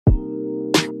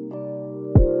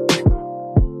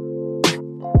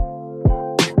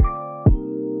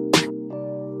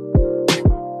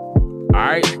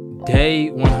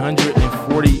Day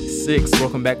 146.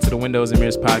 Welcome back to the Windows and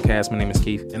Mirrors podcast. My name is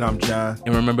Keith. And I'm John.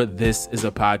 And remember, this is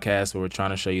a podcast where we're trying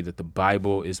to show you that the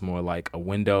Bible is more like a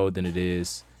window than it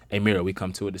is a mirror. We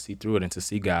come to it to see through it and to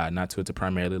see God, not to it to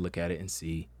primarily look at it and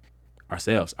see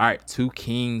ourselves. All right, 2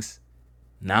 Kings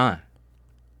 9.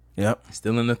 Yep.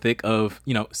 Still in the thick of,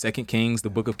 2 Kings. The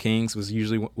book of Kings was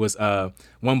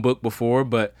one book before,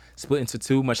 but split into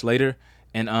 2 much later.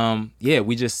 And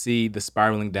we just see the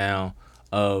spiraling down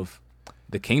of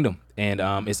the kingdom, and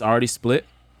it's already split.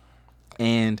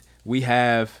 And we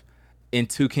have in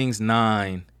 2 Kings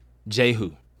 9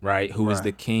 Jehu, right, who is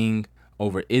the king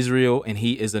over Israel, and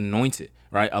he is anointed,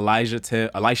 right?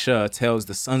 Elisha tells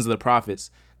the sons of the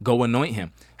prophets, go anoint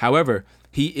him. However,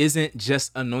 he isn't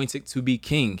just anointed to be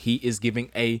king. He is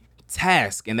giving a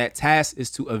task, and that task is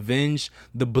to avenge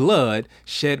the blood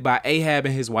shed by Ahab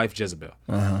and his wife Jezebel.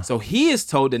 So he is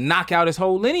told to knock out his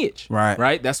whole lineage.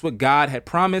 Right? That's what God had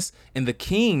promised, and the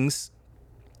kings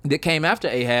that came after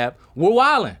Ahab were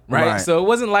wilding, right? So it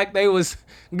wasn't like they was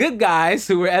good guys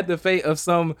who were at the fate of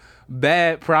some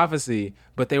bad prophecy,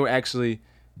 but they were actually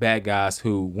bad guys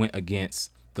who went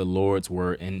against the Lord's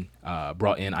word and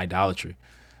brought in idolatry.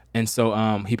 And so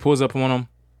he pulls up on them,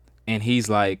 and he's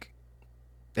like,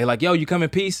 they're like, yo, you come in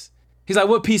peace? He's like,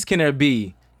 what peace can there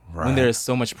be when there is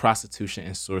so much prostitution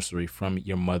and sorcery from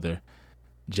your mother,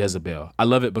 Jezebel? I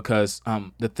love it because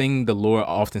the thing the Lord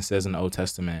often says in the Old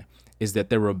Testament is that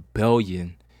their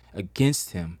rebellion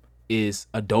against him is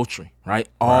adultery, right?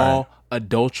 All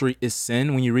adultery is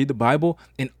sin when you read the Bible,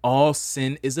 and all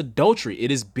sin is adultery.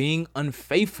 It is being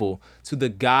unfaithful to the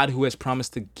God who has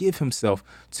promised to give himself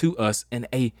to us in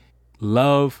a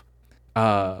love,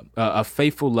 a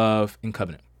faithful love and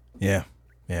covenant. Yeah.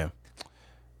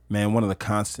 Man, one of the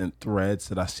constant threads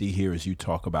that I see here is you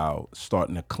talk about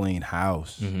starting a clean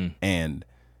house. And,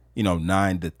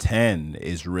 9 to 10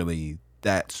 is really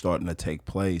that starting to take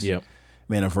place. Yep.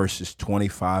 Man, in verses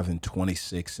 25 and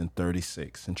 26 and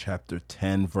 36, in chapter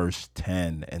 10, verse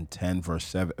 10 and 10, verse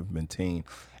 17,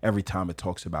 every time it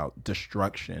talks about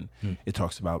destruction, it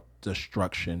talks about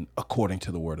destruction according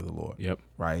to the word of the Lord. Yep.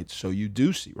 Right? So you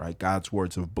do see, right? God's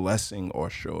words of blessing are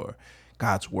sure.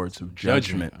 God's words of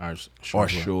judgment are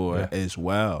sure as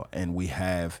well. And we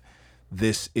have,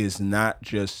 this is not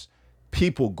just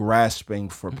people grasping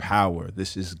for power.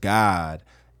 This is God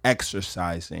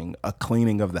exercising a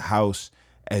cleaning of the house,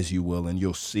 as you will, and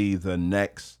you'll see the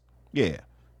next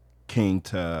king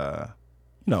to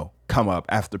come up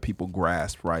after people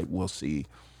grasp, right? We'll see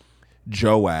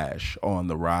Joash on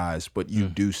the rise, but you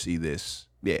do see this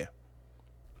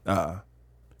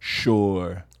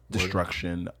sure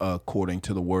destruction according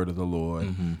to the word of the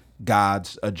Lord.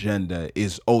 God's agenda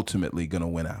is ultimately gonna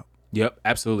win out. Yep,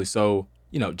 absolutely. So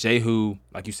Jehu,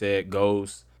 like you said,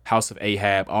 goes house of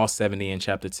Ahab, all 70 in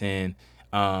chapter 10,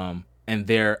 and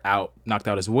they're knocked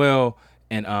out as well.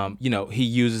 And he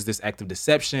uses this act of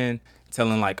deception,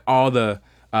 telling like calling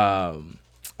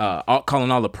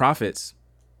all the prophets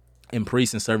and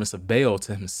priests and servants of Baal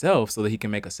to himself so that he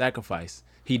can make a sacrifice.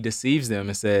 He deceives them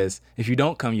and says, if you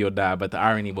don't come, you'll die. But the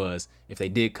irony was, if they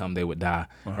did come, they would die,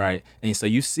 right? And so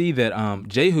you see that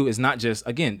Jehu is not just,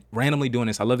 again, randomly doing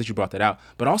this. I love that you brought that out.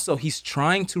 But also, he's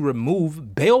trying to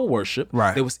remove Baal worship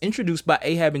that was introduced by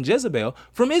Ahab and Jezebel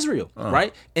from Israel,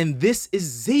 right? And this is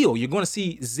zeal. You're going to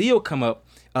see zeal come up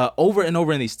over and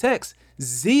over in these texts.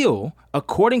 Zeal,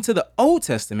 according to the Old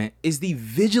Testament, is the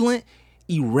vigilant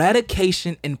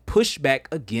eradication and pushback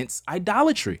against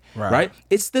idolatry, right?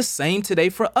 It's the same today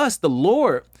for us. The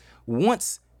Lord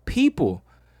wants people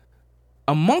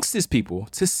amongst his people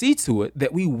to see to it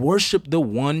that we worship the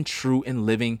one true and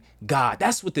living God.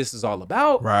 That's what this is all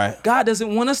about. God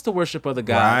doesn't want us to worship other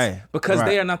gods because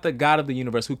they are not the God of the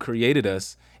universe who created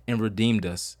us and redeemed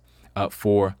us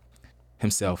for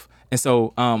himself. And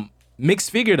so mixed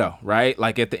figure though, right?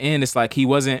 Like at the end, it's like he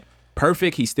wasn't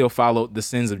perfect. He still followed the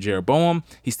sins of Jeroboam.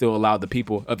 He still allowed the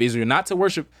people of Israel not to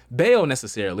worship Baal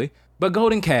necessarily, but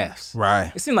golden calves.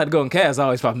 It seemed like the golden calves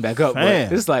always popping back up.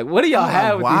 But it's like, what do y'all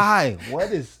have with these?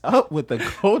 What is up with the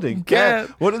golden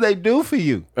calf? What do they do for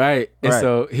you? And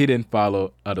so he didn't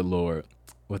follow the Lord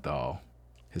with all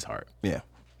his heart. Keep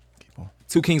on.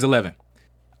 2 Kings 11.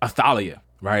 Athaliah.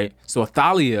 Right? So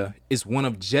Athaliah is one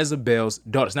of Jezebel's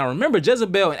daughters. Now remember,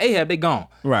 Jezebel and Ahab, they gone.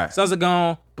 Sons are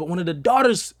gone, but one of the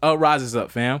daughters rises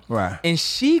up, fam. And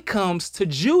she comes to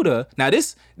Judah. Now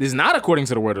this is not according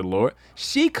to the word of the Lord.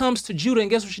 She comes to Judah,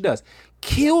 and guess what she does?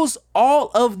 Kills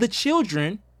all of the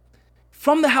children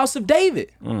from the house of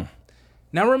David.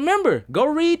 Now remember, go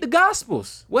read the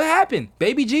Gospels. What happened?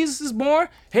 Baby Jesus is born.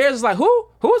 Herod's is like, who?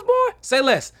 Who was born? Say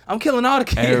less. I'm killing all the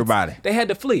kids. Everybody. They had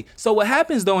to flee. So what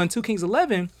happens though in 2 Kings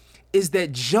 11 is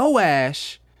that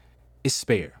Joash is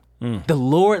spared. The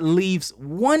Lord leaves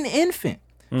one infant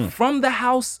from the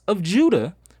house of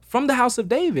Judah, from the house of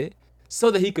David, so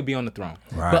that he could be on the throne.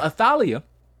 Right. But Athaliah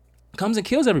comes and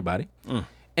kills everybody.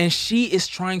 And she is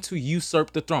trying to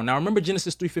usurp the throne. Now, remember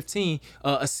Genesis 3:15,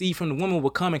 a seed from the woman will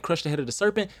come and crush the head of the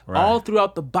serpent. Right. All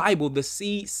throughout the Bible, the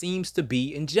seed seems to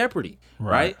be in jeopardy,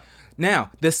 right?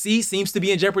 Now, the seed seems to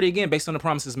be in jeopardy again based on the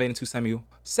promises made in 2 Samuel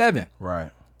 7.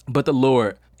 Right. But the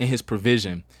Lord, in his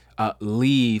provision,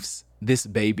 leaves this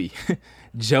baby,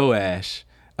 Joash,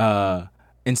 and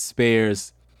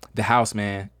spares the house,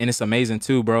 man. And it's amazing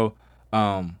too, bro.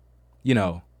 You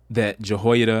know, that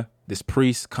Jehoiada, this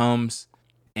priest, comes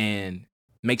and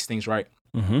makes things right.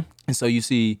 And so you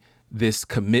see this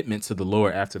commitment to the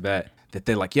Lord after that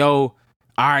they're like, yo, all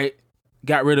right,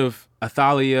 got rid of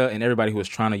Athaliah and everybody who was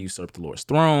trying to usurp the Lord's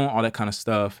throne, all that kind of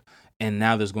stuff. And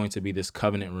now there's going to be this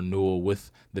covenant renewal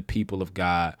with the people of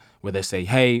God where they say,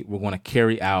 hey, we're going to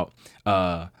carry out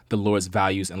the Lord's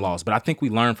values and laws. But I think we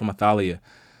learned from Athaliah,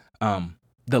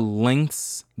 the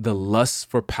lengths, the lust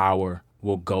for power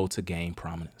will go to gain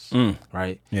prominence,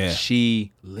 right? Yeah.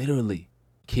 She literally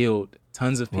killed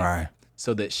tons of people right.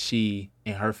 so that she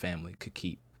and her family could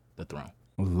keep the throne.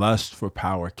 Lust for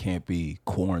power can't be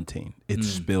quarantined. It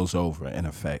spills over and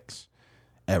affects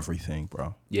everything,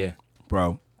 bro. Yeah.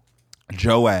 Bro,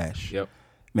 Joash,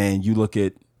 man, you look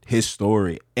at his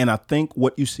story, and I think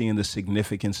what you see in the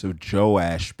significance of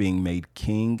Joash being made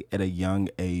king at a young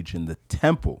age in the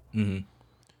temple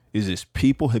is this: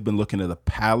 people had been looking to the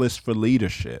palace for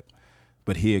leadership,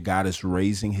 but here God is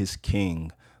raising his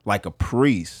king like a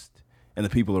priest, and the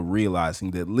people are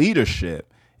realizing that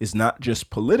leadership is not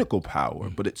just political power,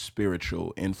 but it's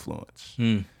spiritual influence.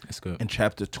 That's good. In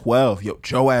chapter 12,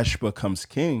 Joash becomes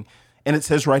king. And it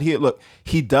says right here, look,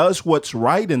 he does what's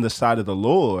right in the sight of the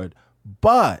Lord,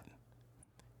 but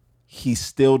he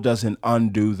still doesn't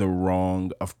undo the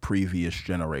wrong of previous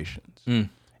generations.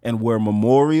 And where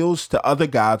memorials to other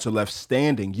gods are left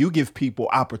standing, you give people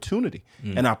opportunity.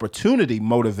 And opportunity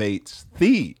motivates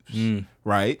thieves,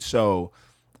 right? So,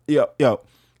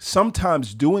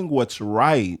 sometimes doing what's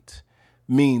right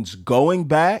means going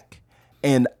back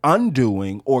and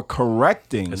undoing or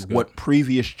correcting what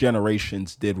previous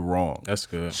generations did wrong. That's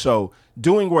good. So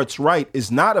doing what's right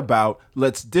is not about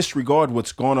let's disregard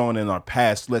what's going on in our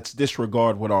past. Let's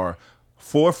disregard what our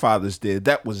forefathers did.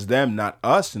 That was them, not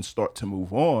us, and start to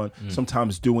move on.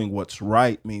 Sometimes doing what's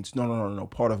right means no.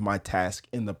 Part of my task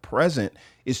in the present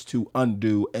is to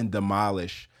undo and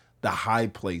demolish the high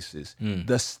places,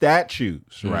 the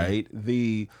statues, right?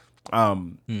 The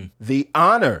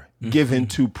honor given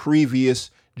to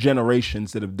previous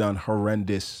generations that have done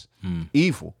horrendous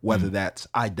evil, whether that's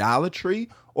idolatry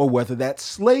or whether that's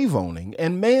slave owning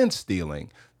and man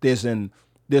stealing. There's a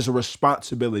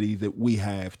responsibility that we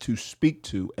have to speak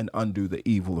to and undo the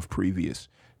evil of previous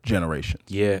generations.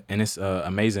 Yeah, and it's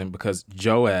amazing because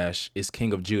Joash is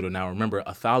king of Judah. Now, remember,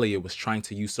 Athaliah was trying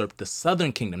to usurp the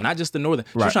southern kingdom, not just the northern.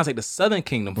 She was trying to take the southern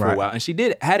kingdom for a while, and she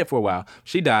had it for a while.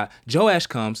 She died. Joash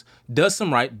comes, does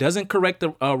some right, doesn't correct the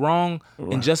wrong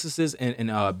injustices and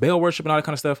Baal worship and all that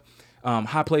kind of stuff,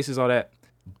 high places, all that.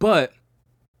 But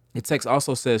the text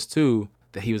also says, too,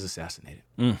 that he was assassinated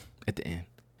at the end.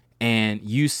 And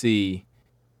you see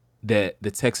that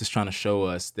the text is trying to show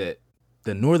us that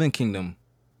the northern kingdom,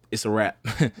 it's a wrap.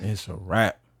 It's a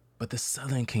wrap. But the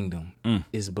southern kingdom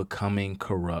is becoming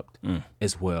corrupt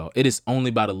as well. It is only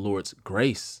by the Lord's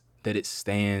grace that it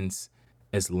stands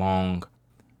as long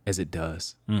as it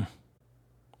does.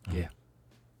 Yeah.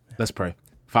 Let's pray.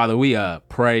 Father, we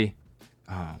pray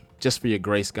just for your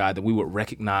grace, God, that we would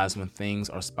recognize when things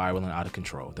are spiraling out of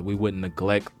control, that we wouldn't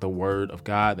neglect the word of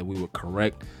God, that we would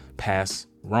correct past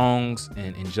wrongs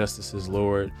and injustices,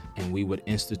 Lord, and we would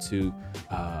institute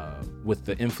with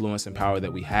the influence and power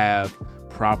that we have,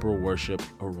 proper worship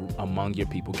among your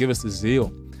people. Give us the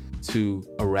zeal to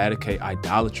eradicate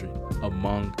idolatry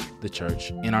among the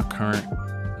church in our current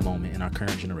moment, in our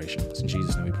current generation. It's in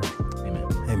Jesus' name we pray. Amen.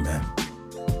 Amen.